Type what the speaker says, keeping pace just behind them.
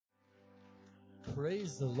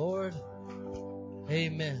Praise the Lord.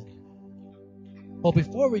 Amen. Well,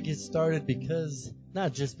 before we get started,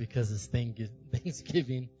 not just because it's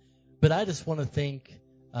Thanksgiving, but I just want to thank,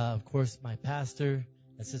 of course, my pastor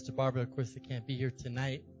and Sister Barbara. Of course, they can't be here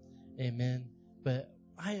tonight. Amen. But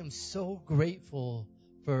I am so grateful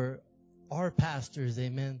for our pastors.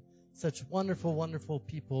 Amen. Such wonderful, wonderful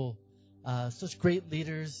people, such great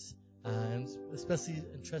leaders, and especially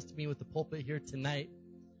entrusted me with the pulpit here tonight.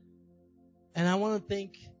 And I want to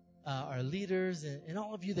thank our leaders and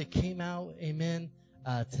all of you that came out, amen,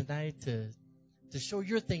 tonight to show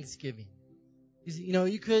your Thanksgiving. It's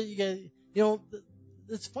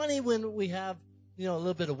funny when we have, a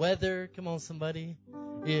little bit of weather. Come on, somebody.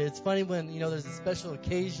 Yeah, it's funny when, there's a special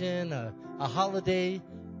occasion, a holiday.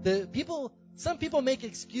 Some people make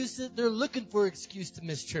excuses. They're looking for an excuse to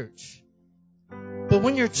miss church. But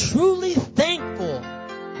when you're truly thankful,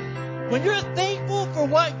 when you're thankful for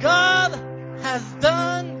what God has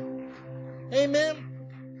done, amen.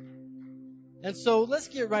 And so let's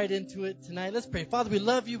get right into it tonight. Let's pray. Father, we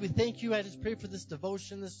love you. We thank you. I just pray for this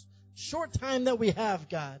devotion, this short time that we have,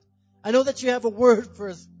 God. I know that you have a word for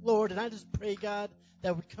us, Lord, and I just pray, God,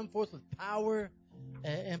 that would come forth with power.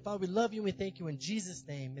 And Father, we love you and we thank you in Jesus'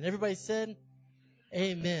 name. And everybody said,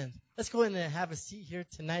 amen. Let's go ahead and have a seat here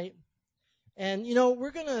tonight. And,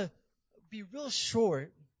 we're going to be real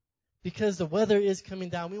short because the weather is coming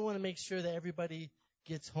down. We want to make sure that everybody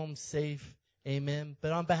gets home safe. Amen.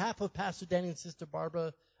 But on behalf of Pastor Danny and Sister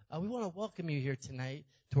Barbara, we want to welcome you here tonight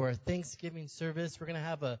to our Thanksgiving service. We're going to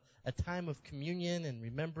have a time of communion and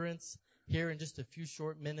remembrance here in just a few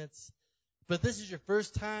short minutes. But this is your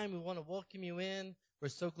first time. We want to welcome you in. We're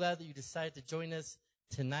so glad that you decided to join us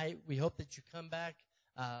tonight. We hope that you come back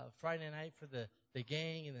Friday night for the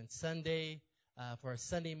gang, and then Sunday for our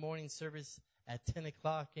Sunday morning service at 10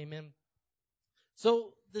 o'clock. Amen.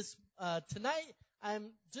 So tonight,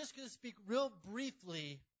 I'm just going to speak real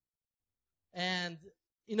briefly. And,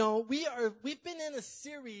 we've been in a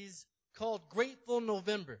series called Grateful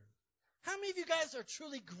November. How many of you guys are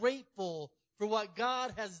truly grateful for what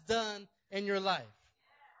God has done in your life?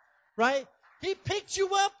 Right? He picked you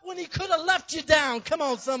up when he could have left you down. Come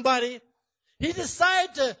on, somebody. He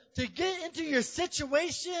decided to get into your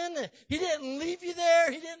situation. He didn't leave you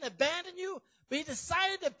there. He didn't abandon you. But he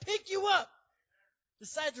decided to pick you up.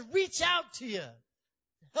 Decided to reach out to you.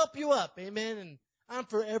 Help you up. Amen. And I'm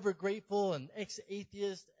forever grateful, an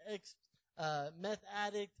ex-atheist, ex-meth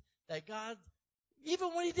addict, that God, even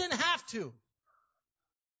when he didn't have to,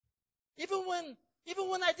 even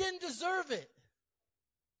when I didn't deserve it,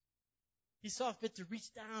 he saw fit to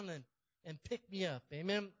reach down and pick me up.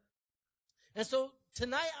 Amen. And so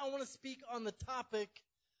tonight I want to speak on the topic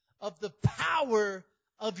of the power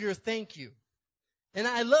of your thank you. And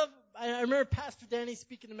I remember Pastor Danny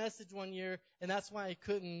speaking a message one year, and that's why I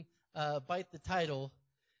couldn't bite the title.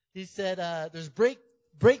 He said, there's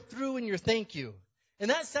breakthrough in your thank you. And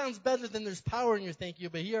that sounds better than there's power in your thank you,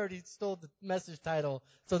 but he already stole the message title.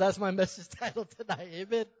 So that's my message title tonight.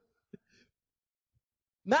 Amen.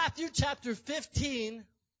 Matthew chapter 15,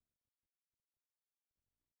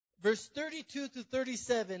 verse 32 to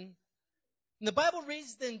 37. And the Bible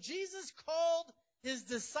reads, Then Jesus called his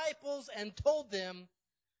disciples and told them,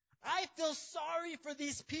 I feel sorry for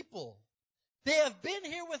these people. They have been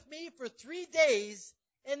here with me for 3 days,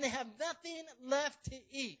 and they have nothing left to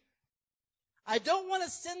eat. I don't want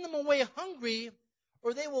to send them away hungry,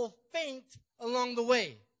 or they will faint along the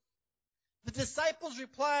way. The disciples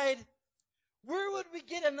replied, Where would we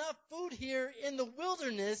get enough food here in the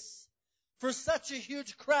wilderness for such a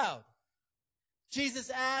huge crowd?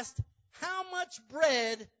 Jesus asked, How much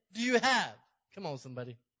bread do you have? Come on,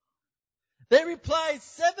 somebody. They replied,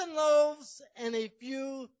 7 loaves and a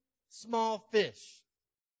few small fish.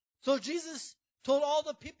 So Jesus told all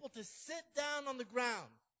the people to sit down on the ground.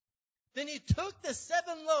 Then he took the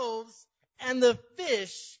 7 loaves and the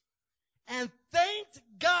fish and thanked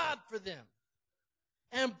God for them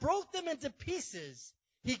and broke them into pieces.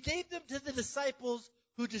 He gave them to the disciples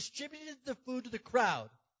who distributed the food to the crowd.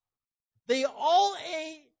 They all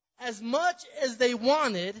ate as much as they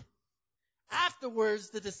wanted. Afterwards,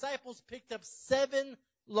 the disciples picked up 7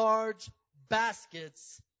 large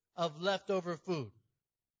baskets of leftover food.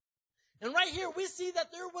 And right here we see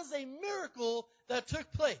that there was a miracle that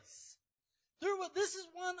took place. This is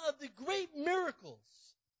one of the great miracles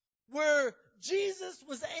where Jesus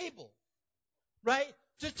was able, right,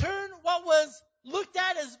 to turn what was looked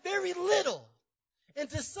at as very little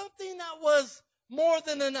into something that was more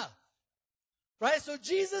than enough. Right? So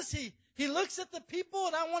Jesus, he looks at the people,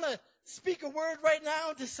 and I want to speak a word right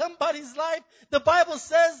now to somebody's life? The Bible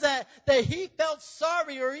says that he felt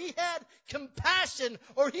sorry, or he had compassion,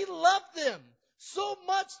 or he loved them so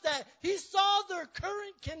much that he saw their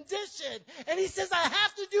current condition. And he says, I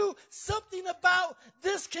have to do something about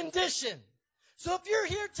this condition. So if you're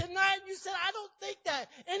here tonight and you said, I don't think that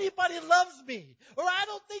anybody loves me, or I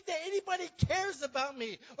don't think that anybody cares about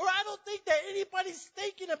me, or I don't think that anybody's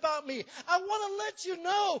thinking about me, I want to let you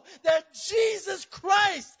know that Jesus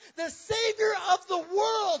Christ, the Savior of the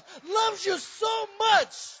world, loves you so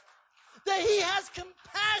much that he has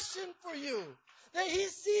compassion for you. That he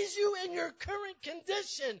sees you in your current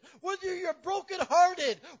condition, whether you're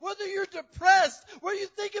brokenhearted, whether you're depressed, whether you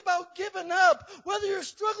think about giving up, whether you're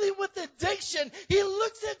struggling with addiction. He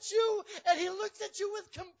looks at you and he looks at you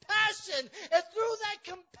with compassion. And through that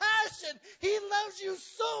compassion, he loves you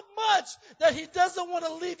so much that he doesn't want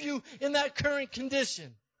to leave you in that current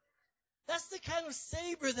condition. That's the kind of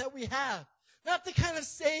Savior that we have. Not the kind of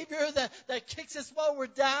Savior that kicks us while we're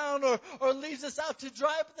down or leaves us out to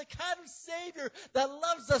dry, but the kind of Savior that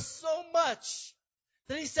loves us so much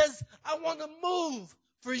that he says, I want to move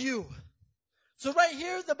for you. So right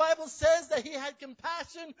here, the Bible says that he had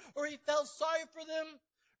compassion, or he felt sorry for them,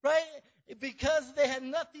 right? Because they had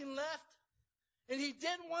nothing left. And he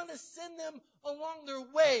didn't want to send them along their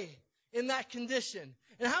way in that condition.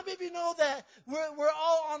 And how many of you know that we're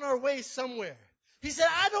all on our way somewhere? He said,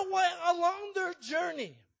 I don't want along their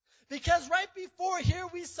journey. Because right before here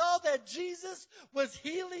we saw that Jesus was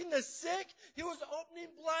healing the sick. He was opening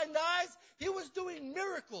blind eyes. He was doing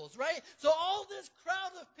miracles, right? So all this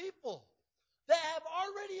crowd of people that have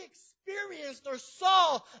already experienced or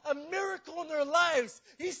saw a miracle in their lives,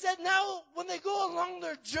 he said now when they go along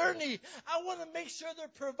their journey, I want to make sure they're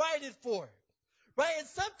provided for. Right? And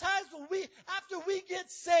sometimes after we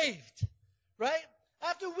get saved, right?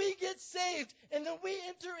 After we get saved and then we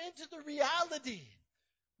enter into the reality,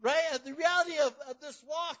 right? The reality of this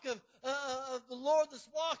walk of the Lord, this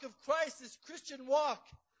walk of Christ, this Christian walk.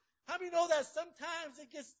 How many know that sometimes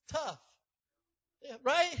it gets tough?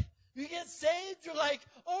 Right? You get saved, you're like,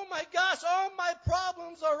 oh my gosh, all my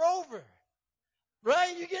problems are over.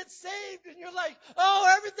 Right? You get saved and you're like,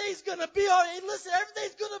 oh, everything's going to be all right. Listen,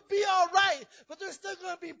 everything's going to be all right, but there's still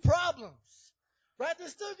going to be problems. Right?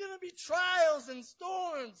 There's still going to be trials and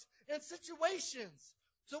storms and situations.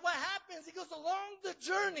 So what happens? He goes along the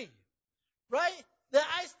journey, right? That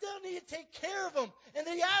I still need to take care of them. And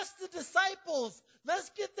then he asks the disciples,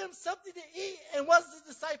 let's get them something to eat. And what does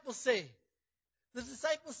the disciple say? The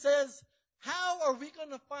disciple says, how are we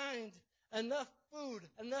going to find enough food,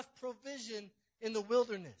 enough provision in the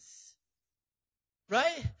wilderness?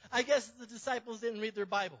 Right? I guess the disciples didn't read their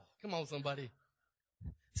Bible. Come on, somebody.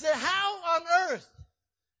 He said, how on earth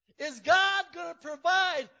is God going to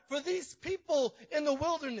provide for these people in the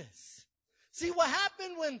wilderness? See, what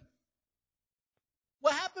happened when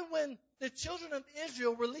the children of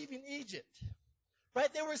Israel were leaving Egypt?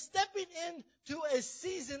 Right? They were stepping into a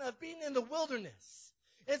season of being in the wilderness.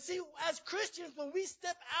 And see, as Christians, when we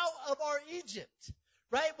step out of our Egypt,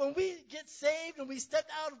 right? When we get saved and we step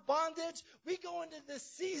out of bondage, we go into this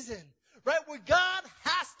season, right? Where God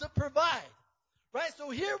has to provide. Right, so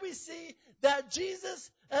here we see that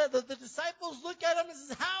Jesus, the disciples look at him and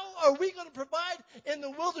says, how are we going to provide in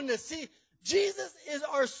the wilderness? See, Jesus is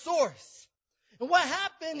our source. And what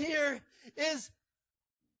happened here is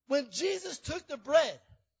when Jesus took the bread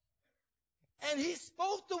and he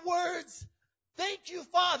spoke the words, thank you,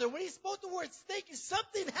 Father. When he spoke the words, thank you,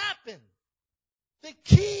 something happened. The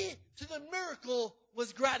key to the miracle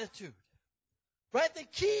was gratitude. Right, the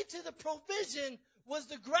key to the provision was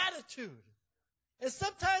the gratitude. And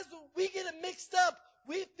sometimes when we get it mixed up,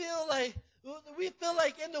 we feel like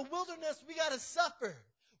in the wilderness we got to suffer.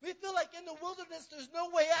 We feel like in the wilderness there's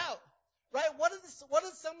no way out. Right? What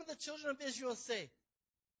did some of the children of Israel say?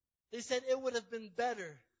 They said it would have been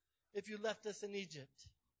better if you left us in Egypt.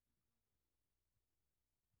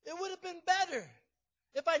 It would have been better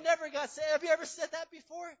if I never got saved. Have you ever said that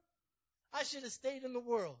before? I should have stayed in the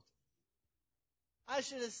world. I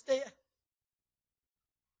should have stayed.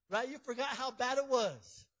 Right? You forgot how bad it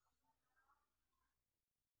was.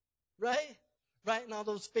 Right? Writing all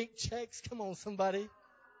those fake checks. Come on, somebody.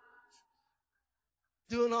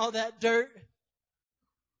 Doing all that dirt.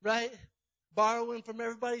 Right? Borrowing from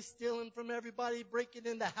everybody, stealing from everybody, breaking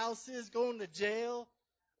into houses, going to jail.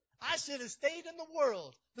 I should have stayed in the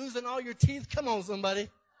world. Losing all your teeth. Come on, somebody.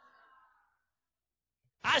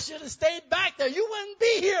 I should have stayed back there. You wouldn't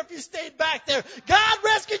be here if you stayed back there. God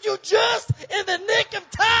rescued you just in the nick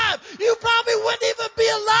of time. You probably wouldn't even be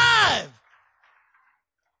alive.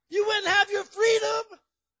 You wouldn't have your freedom.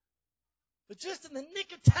 But just in the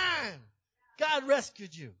nick of time, God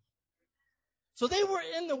rescued you. So they were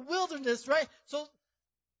in the wilderness, right? So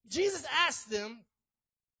Jesus asked them,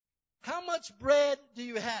 how much bread do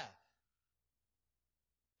you have?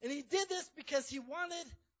 And he did this because he wanted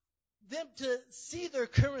them to see their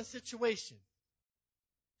current situation,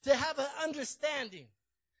 to have an understanding.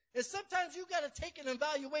 And sometimes you got to take an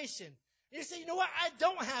evaluation. And you say, you know what? I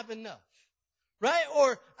don't have enough, right?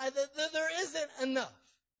 Or there isn't enough.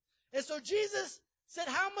 And so Jesus said,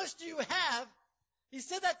 how much do you have? He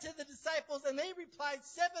said that to the disciples, and they replied,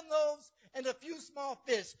 7 loaves and a few small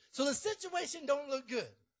fish. So the situation don't look good,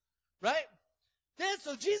 right? Then,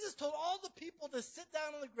 so Jesus told all the people to sit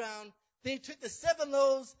down on the ground. Then he took the 7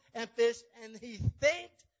 loaves and fish, and he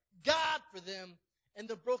thanked God for them, and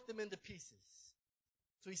then broke them into pieces.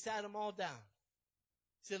 So he sat them all down.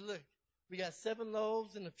 He said, look, we got 7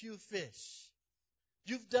 loaves and a few fish.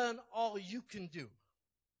 You've done all you can do.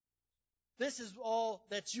 This is all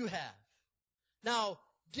that you have. Now,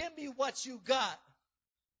 give me what you got,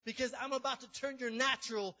 because I'm about to turn your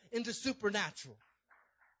natural into supernatural.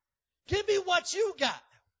 Give me what you got,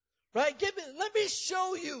 right? Let me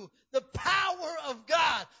show you the power of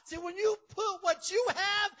God. See, when you put what you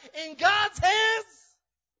have in God's hands,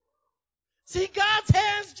 see, God's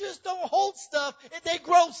hands just don't hold stuff, they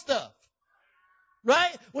grow stuff,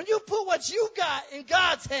 right? When you put what you got in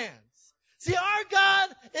God's hands, see, our God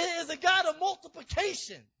is a God of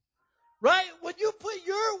multiplication, right? When you put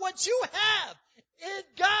what you have in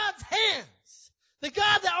God's hands, the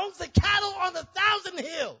God that owns the cattle on 1,000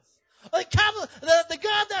 hills, the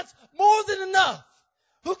God that's more than enough,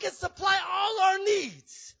 who can supply all our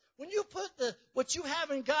needs. When you put what you have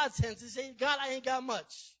in God's hands, you say, God, I ain't got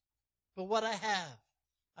much, but what I have,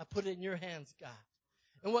 I put it in your hands, God.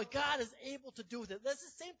 And what God is able to do with it. That's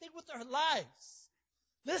the same thing with our lives.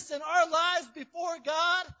 Listen, our lives before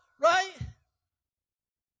God, right?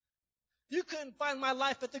 You couldn't find my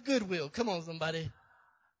life at the Goodwill. Come on, somebody.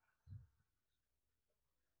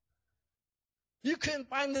 You couldn't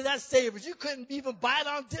find it at Savers. You couldn't even buy it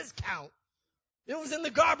on discount. It was in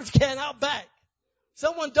the garbage can out back.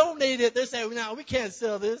 Someone donated it. They say, no, we can't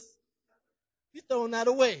sell this. You're throwing that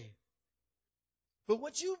away. But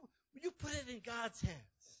when you put it in God's hands,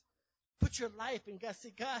 put your life in God.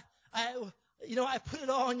 Say, God, I put it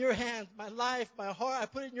all in your hands. My life, my heart, I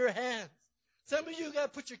put it in your hands. Some of you got to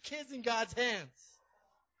put your kids in God's hands.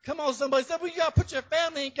 Come on, somebody. Some of you got to put your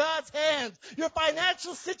family in God's hands. Your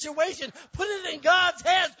financial situation, put it in God's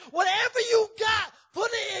hands. Whatever you got, put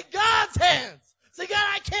it in God's hands. Say, God,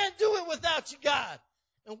 I can't do it without you, God.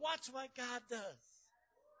 And watch what God does.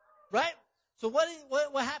 Right? So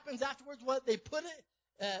what happens afterwards? What they put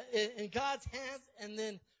it in God's hands, and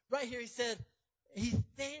then right here he said, he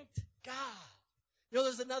thanked God. You know,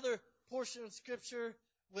 there's another portion of Scripture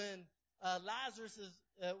when Lazarus is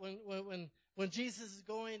when Jesus is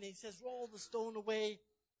going, and he says, roll the stone away.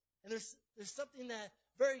 And there's something that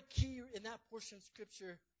very key in that portion of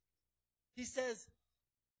Scripture. He says,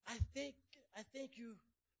 I thank you,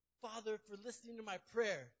 Father, for listening to my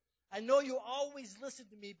prayer. I know you always listen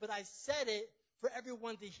to me, but I said it for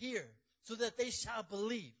everyone to hear, so that they shall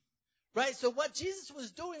believe. Right? So what Jesus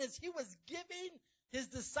was doing is he was giving his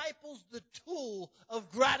disciples the tool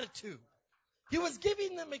of gratitude. He was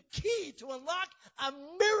giving them a key to unlock a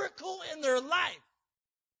miracle in their life.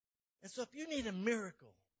 And so if you need a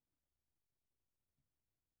miracle,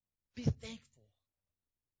 be thankful.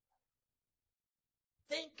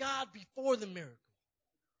 Thank God before the miracle.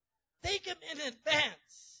 Thank him in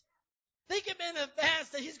advance. Thank him in advance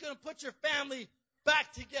that he's going to put your family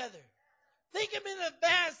back together. Thank him in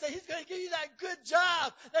advance that he's going to give you that good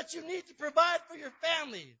job that you need to provide for your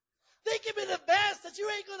family. Thank him in advance that you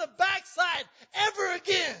ain't going to backslide ever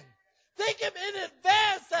again. Thank him in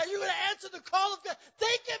advance that you're going to answer the call of God.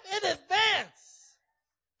 Thank him in advance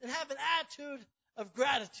and have an attitude of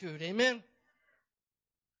gratitude. Amen.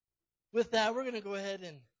 With that, we're going to go ahead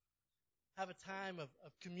and have a time of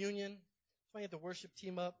communion. So I get the worship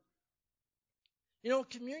team up. You know,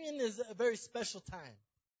 communion is a very special time.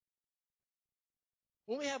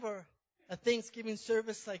 When we have a Thanksgiving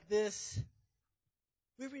service like this,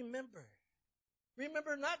 we remember.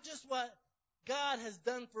 Remember not just what God has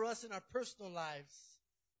done for us in our personal lives,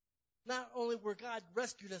 not only where God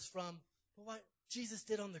rescued us from, but what Jesus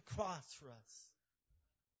did on the cross for us.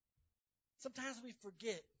 Sometimes we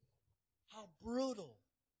forget how brutal.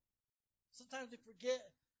 Sometimes we forget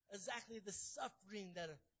exactly the suffering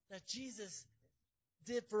that Jesus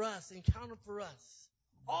did for us, encountered for us,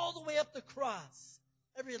 all the way up the cross.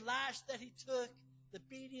 Every lash that he took, the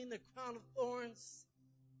beating, the crown of thorns.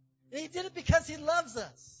 And he did it because he loves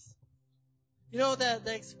us. You know that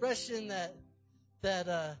expression that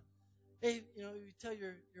hey, you tell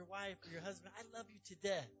your wife or your husband, I love you to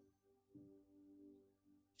death.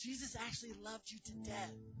 Jesus actually loved you to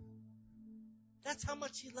death. That's how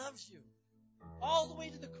much he loves you. All the way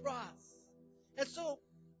to the cross. And so,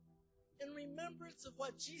 in remembrance of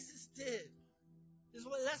what Jesus did,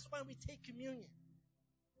 that's why we take communion.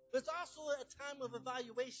 But it's also a time of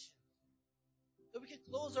evaluation. That we can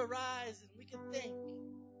close our eyes and we can think.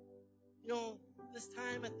 This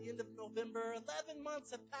time at the end of November, 11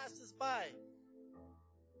 months have passed us by.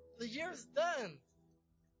 The year's done.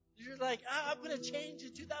 You're like, I'm going to change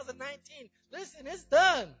in 2019. Listen, it's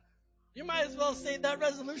done. You might as well save that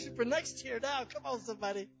resolution for next year now. Come on,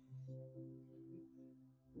 somebody.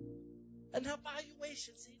 An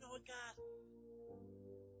evaluation. Say, you know what, God?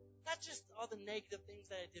 Not just all the negative things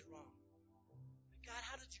that I did wrong. But God,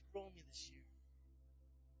 how did you grow me this year?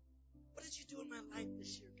 What did you do in my life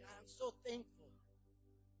this year, God? I'm so thankful.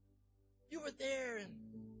 You were there and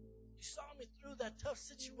you saw me through that tough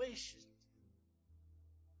situation.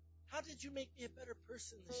 How did you make me a better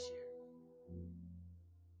person this year?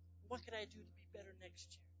 What can I do to be better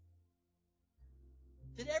next year?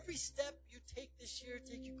 Did every step you take this year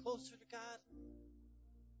take you closer to God?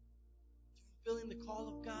 To fulfilling the call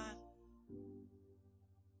of God?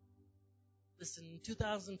 Listen, in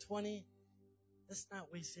 2020, let's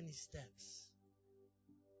not waste any steps.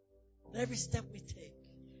 But every step we take,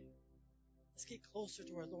 let's get closer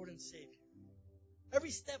to our Lord and Savior.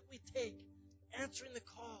 Every step we take, answering the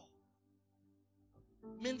call.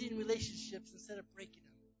 Mending relationships instead of breaking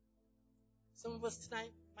them. Some of us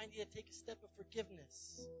tonight might need to take a step of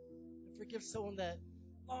forgiveness and forgive someone that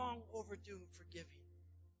long overdue forgiving.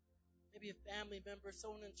 Maybe a family member,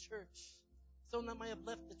 someone in church, someone that might have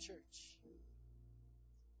left the church.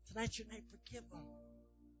 Tonight's your night, forgive them.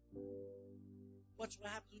 Watch what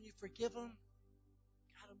happens when you forgive them.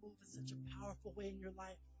 God will move in such a powerful way in your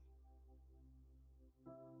life.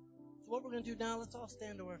 So what we're going to do now, let's all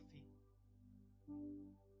stand to our feet.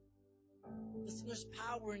 Listen, there's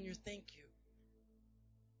power in your thank you.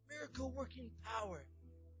 Miracle working power.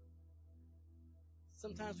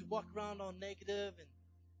 Sometimes we walk around all negative and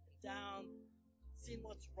down, seeing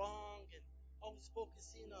what's wrong and always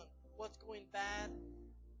focusing on what's going bad.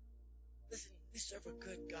 Listen, we serve a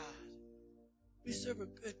good God. We serve a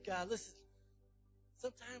good God. Listen,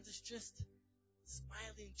 sometimes it's just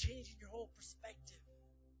smiling, changing your whole perspective.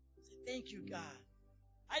 Say, thank you, God.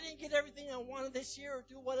 I didn't get everything I wanted this year or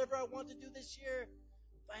do whatever I want to do this year,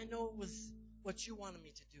 but I know it was what you wanted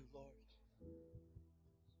me to do, Lord.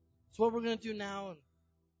 So what we're going to do now, and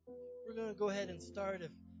we're going to go ahead and start.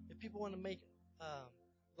 If people want to make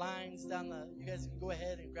lines down you guys can go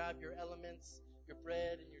ahead and grab your elements, your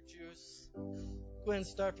bread and your juice. Go ahead and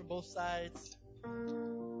start from both sides.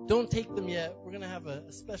 Don't take them yet. We're going to have a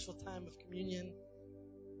special time of communion.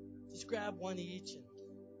 Just grab one each and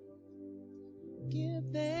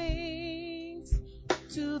give thanks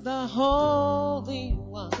to the Holy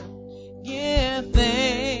One. Give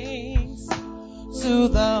thanks to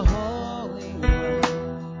the Holy One.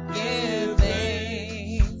 Give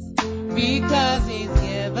thanks because He's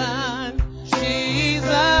given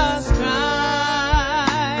Jesus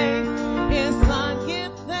Christ, His Son.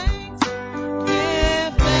 Give thanks.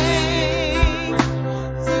 Give thanks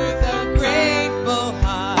to the grateful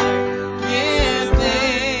heart. Give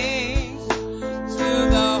thanks to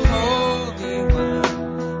the Holy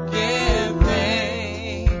One, give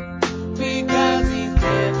thanks, because He's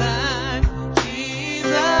given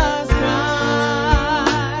Jesus Christ,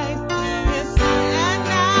 His Son.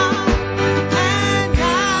 And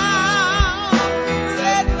now,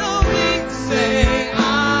 let the weak say, I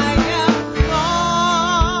am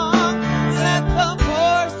strong. Let the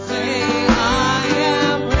poor say, I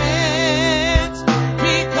am rich,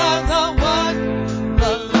 because of what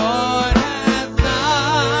the Lord has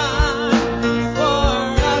done for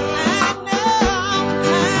us.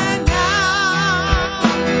 And now,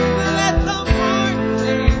 let the poor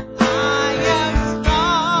say, I am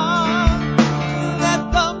strong. Let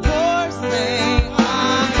the poor say, I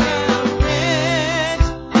am rich,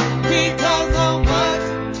 because of what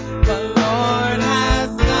the Lord has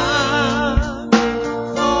done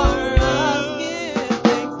for us.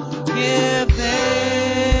 Give thanks.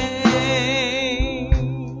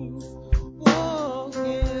 Oh,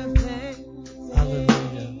 give thanks.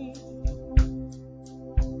 hallelujah.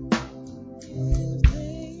 Give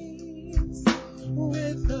thanks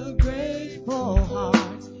with a grateful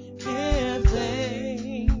heart. Give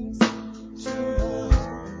thanks to the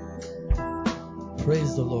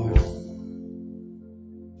Praise the Lord.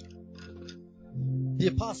 The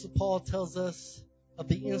Apostle Paul tells us of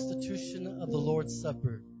the institution of the Lord's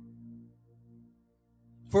Supper.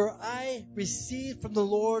 For I received from the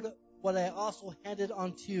Lord what I also handed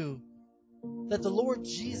on to you, that the Lord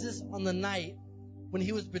Jesus on the night when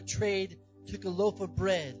he was betrayed took a loaf of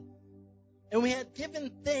bread. And when he had given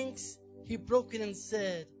thanks, he broke it and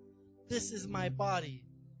said, "This is my body,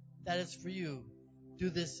 that is for you. Do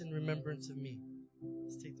this in remembrance of me."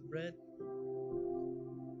 Let's take the bread.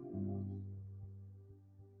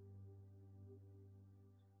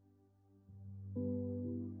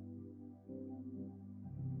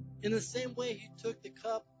 In the same way, he took the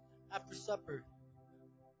cup after supper,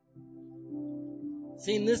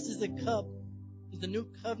 saying, "This is the cup of the new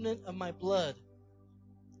covenant of my blood.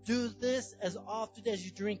 Do this as often as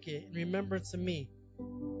you drink it in remembrance of me.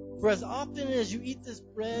 For as often as you eat this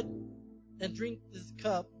bread and drink this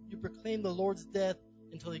cup, you proclaim the Lord's death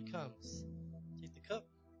until he comes." Take the cup.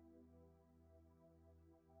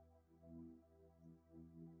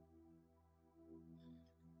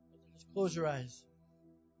 Just close your eyes.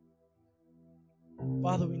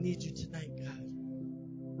 Father, we need you tonight, God.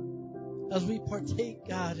 As we partake,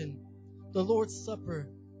 God, in the Lord's Supper,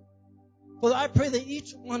 Father, I pray that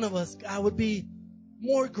each one of us, God, would be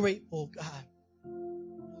more grateful, God.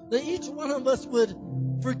 That each one of us would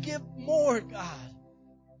forgive more, God.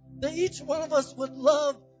 That each one of us would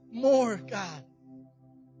love more, God.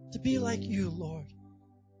 To be like you, Lord.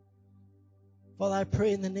 Father, I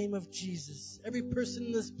pray in the name of Jesus, every person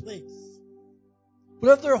in this place,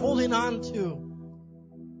 whatever they're holding on to,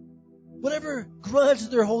 whatever grudge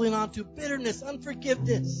they're holding on to, bitterness,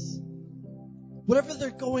 unforgiveness, whatever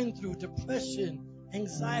they're going through, depression,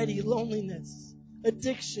 anxiety, loneliness,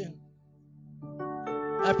 addiction,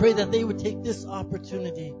 I pray that they would take this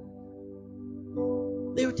opportunity.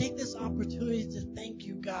 They would take this opportunity to thank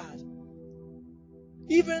you, God.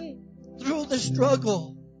 Even through the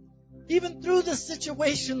struggle, even through the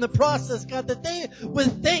situation, the process, God, that they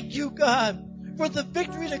would thank you, God, for the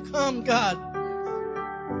victory to come, God.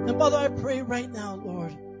 And Father, I pray right now,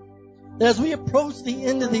 Lord, that as we approach the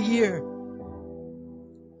end of the year,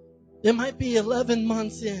 it might be 11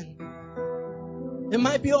 months in. It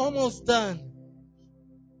might be almost done.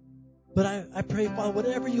 But I pray, Father,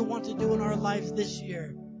 whatever you want to do in our lives this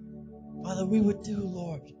year, Father, we would do,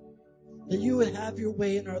 Lord. That you would have your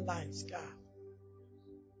way in our lives, God.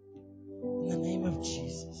 In the name of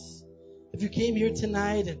Jesus. If you came here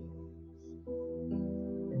tonight and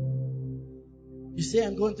you say,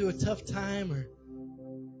 "I'm going through a tough time," or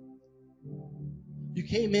you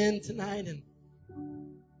came in tonight and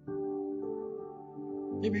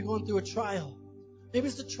maybe you're going through a trial. Maybe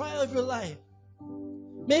it's the trial of your life.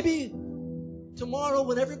 Maybe tomorrow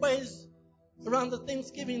when everybody's around the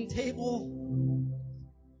Thanksgiving table,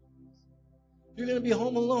 you're going to be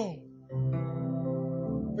home alone.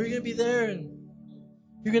 Or you're going to be there and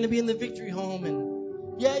you're going to be in the victory home,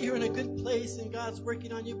 and yeah, you're in a good place and God's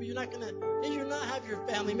working on you, but you're not have your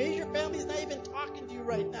family. Maybe your family's not even talking to you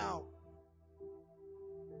right now.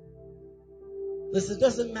 Listen, it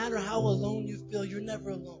doesn't matter how alone you feel, you're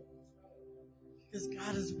never alone. Because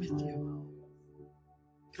God is with you.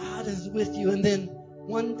 God is with you. And then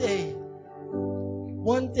one day,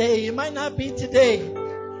 it might not be today,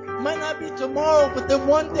 it might not be tomorrow, but then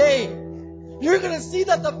one day, you're going to see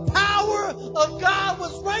that the power of God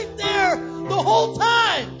was right there the whole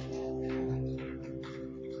time.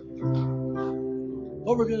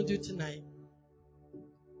 What we're going to do tonight,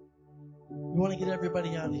 we want to get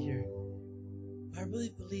everybody out of here. I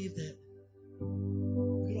really believe that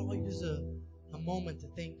we could all use a moment to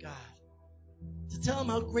thank God. To tell Him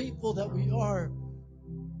how grateful that we are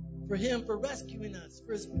for Him, for rescuing us,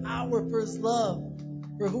 for His power, for His love,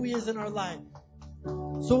 for who He is in our life.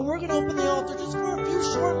 So we're going to open the altar just for a few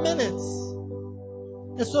short minutes.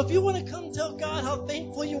 And so if you want to come tell God how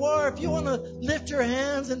thankful you are, if you want to lift your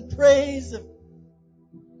hands and praise, if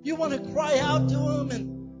you want to cry out to Him,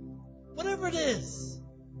 and whatever it is,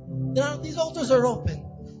 then these altars are open.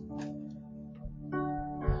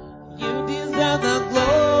 You deserve the glory.